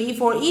approach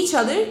for each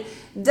other,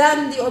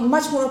 then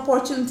much more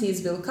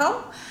opportunities will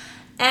come.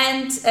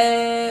 And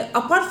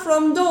apart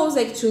from those,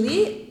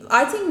 actually,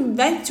 I think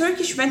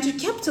Turkish venture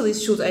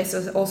capitalists should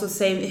also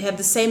have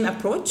the same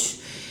approach,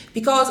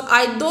 because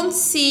I don't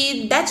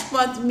see that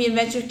much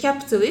venture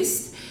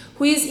capitalist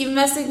who is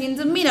investing in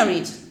the MENA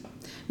region.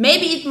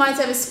 Maybe it might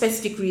have a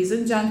specific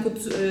reason.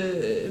 Cankut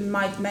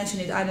might mention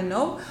it, I don't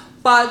know.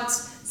 But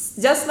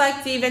just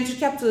like the venture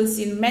capitalists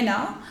in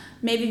MENA,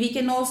 maybe we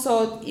can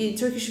also,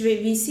 Turkish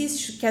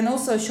VCs can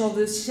also show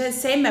the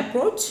same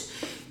approach,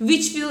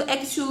 which will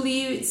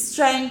actually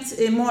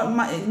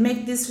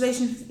make this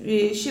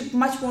relationship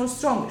much more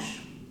stronger.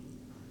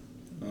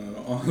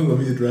 Let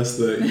me address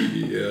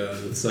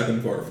the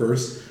second part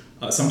first.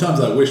 Sometimes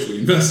I wish we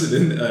invested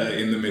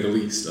in the Middle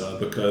East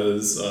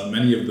because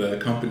many of the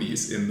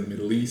companies in the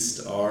Middle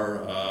East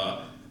are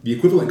the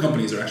equivalent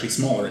companies are actually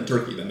smaller in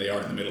Turkey than they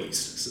are in the Middle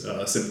East.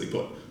 Simply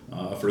put,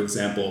 for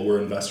example, we're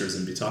investors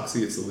in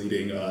Bitaxi. It's the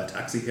leading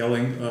taxi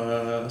hailing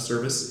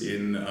service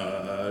in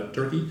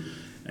Turkey,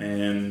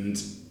 and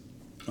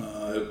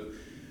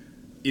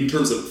in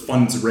terms of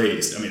funds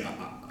raised, I mean,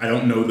 I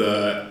don't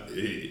know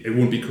it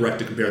wouldn't be correct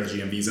to compare the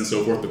GMVs and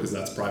so forth because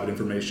that's private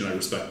information. I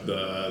respect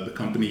the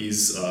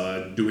companies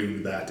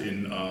doing that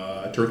in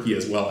Turkey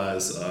as well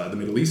as the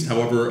Middle East.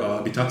 However,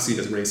 Bitaxi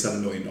has raised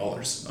 $7 million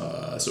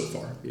so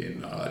far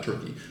in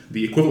Turkey.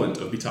 The equivalent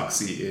of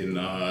Bitaxi in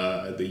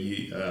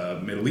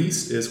the Middle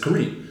East is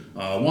Careem.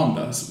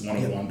 Wamda is one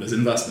of Wamda's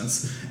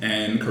investments,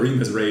 and Careem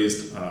has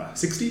raised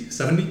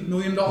 $60-70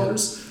 million.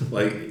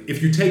 Like,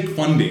 if you take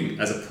funding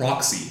as a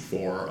proxy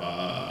for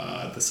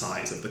the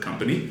size of the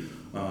company,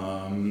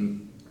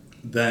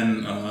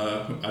 then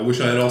I wish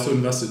I had also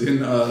invested in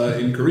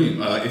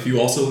Careem. If you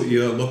also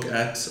look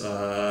at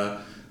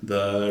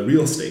the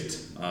real estate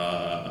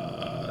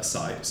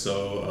side,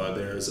 so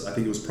there's, I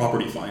think it was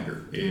Property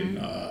Finder in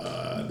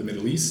the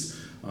Middle East.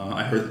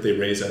 I heard that they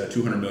raised at a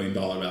 $200 million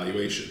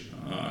valuation.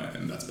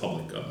 And that's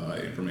public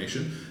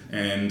information.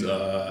 And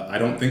I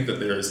don't think that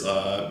there's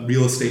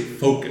real estate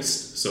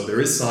focused. So there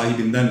is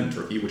Sahibinden in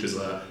Turkey, which is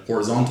a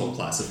horizontal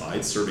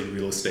classified serving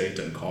real estate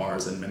and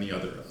cars and many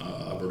other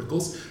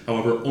verticals.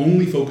 However,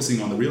 only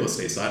focusing on the real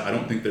estate side, I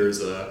don't think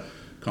there's a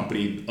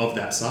company of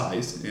that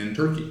size in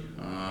Turkey.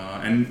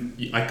 And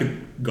I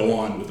could go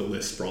on with a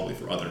list probably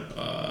for other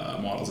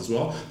models as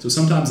well. So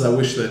sometimes I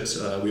wish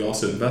that we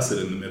also invested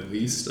in the Middle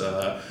East.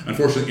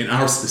 Unfortunately, in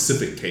our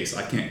specific case,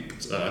 I can't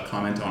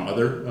comment on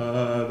other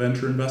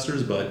venture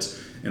investors, but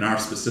in our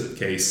specific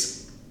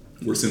case,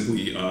 we're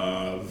simply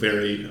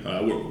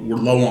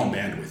we're low on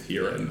bandwidth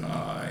here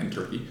in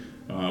Turkey.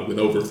 With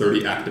over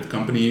 30 active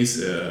companies,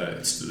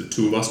 it's the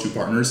two of us, two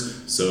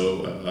partners,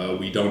 so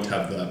we don't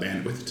have the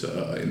bandwidth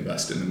to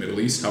invest in the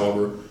Middle East.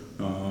 However,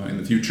 in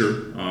the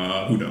future,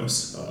 who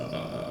knows?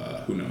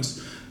 Who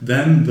knows?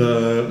 Then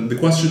the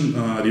question,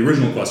 the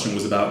original question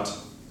was about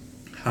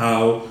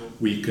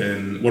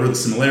what are the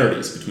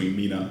similarities between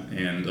MENA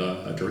and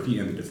Turkey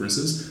and the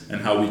differences,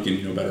 and how we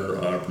can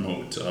better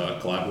promote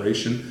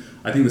collaboration.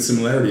 I think the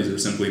similarities are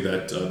simply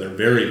that they're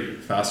very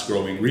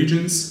fast-growing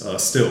regions.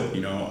 Still,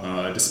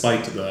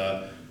 despite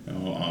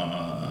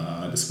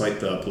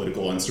the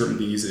political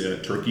uncertainties,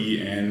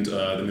 Turkey and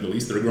the Middle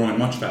East, they're growing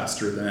much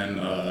faster than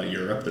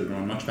Europe. They're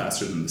growing much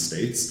faster than the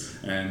States,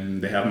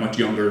 and they have much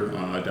younger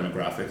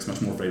demographics,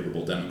 much more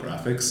favorable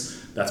demographics.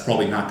 That's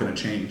probably not going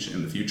to change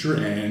in the future,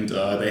 and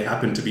they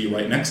happen to be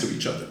right next to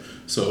each other.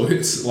 So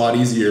it's a lot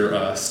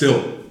easier.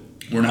 Still,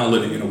 we're not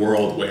living in a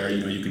world where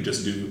you can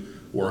just do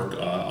work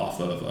off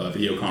of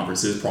video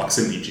conferences.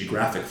 Proximity,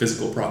 geographic,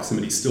 physical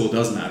proximity still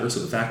does matter. So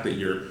the fact that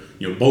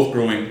you're both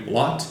growing a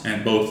lot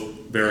and both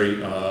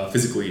very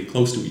physically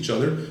close to each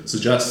other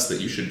suggests that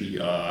you should be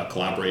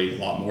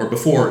collaborating a lot more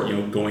before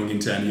going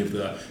into any of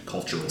the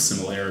cultural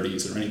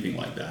similarities or anything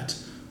like that.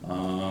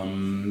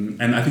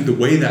 And I think the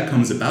way that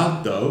comes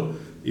about, though,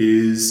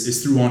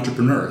 is through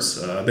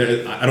entrepreneurs.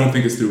 I don't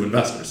think it's through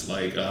investors.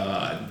 Like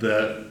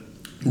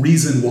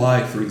reason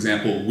why, for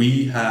example,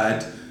 we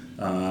had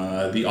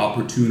the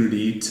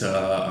opportunity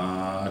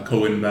to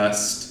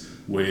co-invest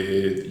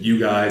with you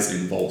guys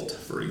in Volt,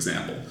 for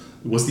example,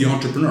 was the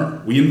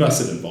entrepreneur. We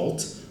invested in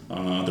Volt,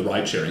 the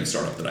ride-sharing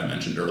startup that I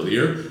mentioned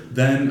earlier.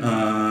 Then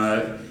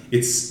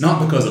it's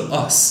not because of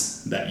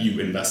us that you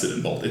invested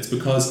in Volt. It's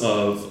because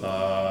of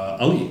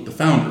Ali, the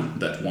founder,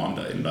 that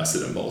Wamda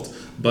invested in Volt.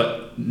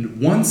 But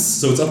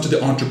so it's up to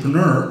the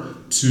entrepreneur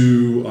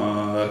to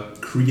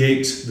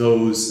create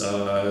those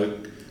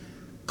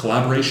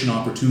collaboration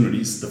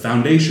opportunities, the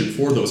foundation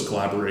for those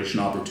collaboration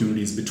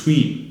opportunities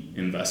between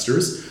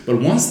investors. But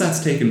once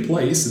that's taken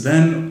place,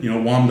 then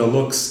Wamda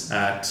looks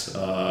at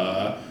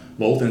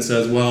Volt and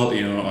says, well,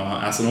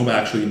 Aslanoba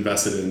actually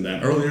invested in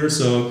them earlier,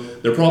 so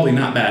they're probably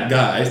not bad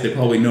guys. They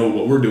probably know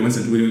what we're doing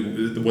since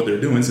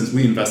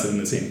we invested in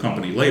the same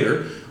company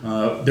later.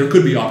 There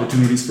could be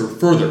opportunities for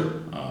further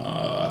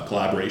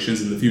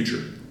collaborations in the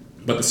future.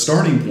 But the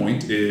starting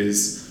point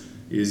is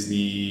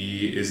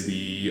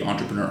the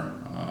entrepreneur.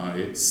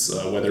 It's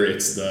whether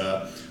it's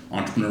the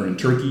entrepreneur in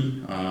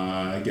Turkey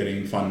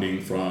getting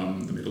funding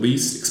from the Middle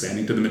East,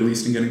 expanding to the Middle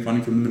East and getting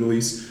funding from the Middle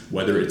East,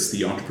 whether it's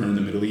the entrepreneur in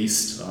the Middle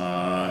East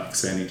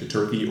expanding to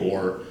Turkey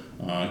or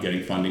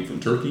getting funding from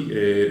Turkey.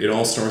 It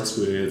all starts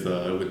with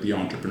the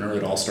entrepreneur.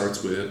 It all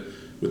starts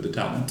with the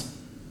talent.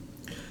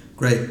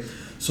 Great.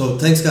 So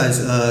thanks, guys.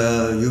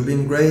 You've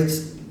been great.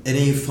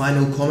 Any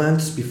final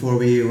comments before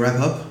we wrap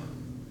up?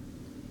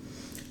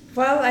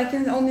 Well, I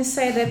can only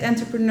say that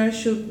entrepreneurs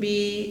should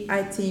be,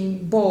 I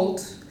think, bold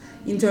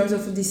in terms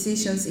of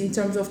decisions, in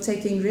terms of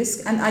taking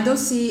risk. And I don't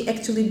see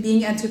actually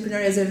being entrepreneur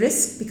as a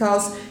risk,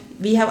 because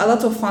we have a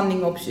lot of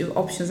funding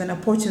options and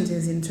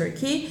opportunities in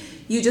Turkey.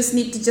 You just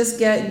need to just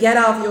get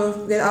out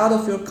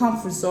of your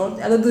comfort zone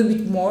a little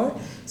bit more.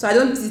 So I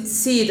don't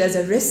see it as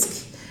a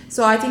risk.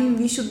 So I think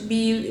we should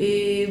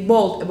be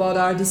bold about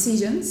our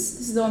decisions.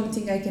 This is the only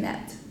thing I can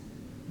add.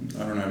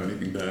 I don't have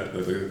anything to add. I'd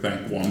like to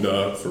thank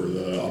Wamda for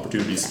the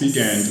opportunity to speak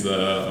and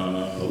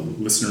the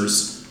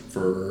listeners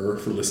for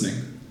listening.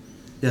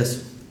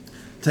 Yes.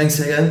 Thanks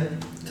again.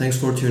 Thanks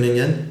for tuning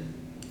in.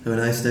 Have a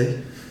nice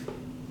day.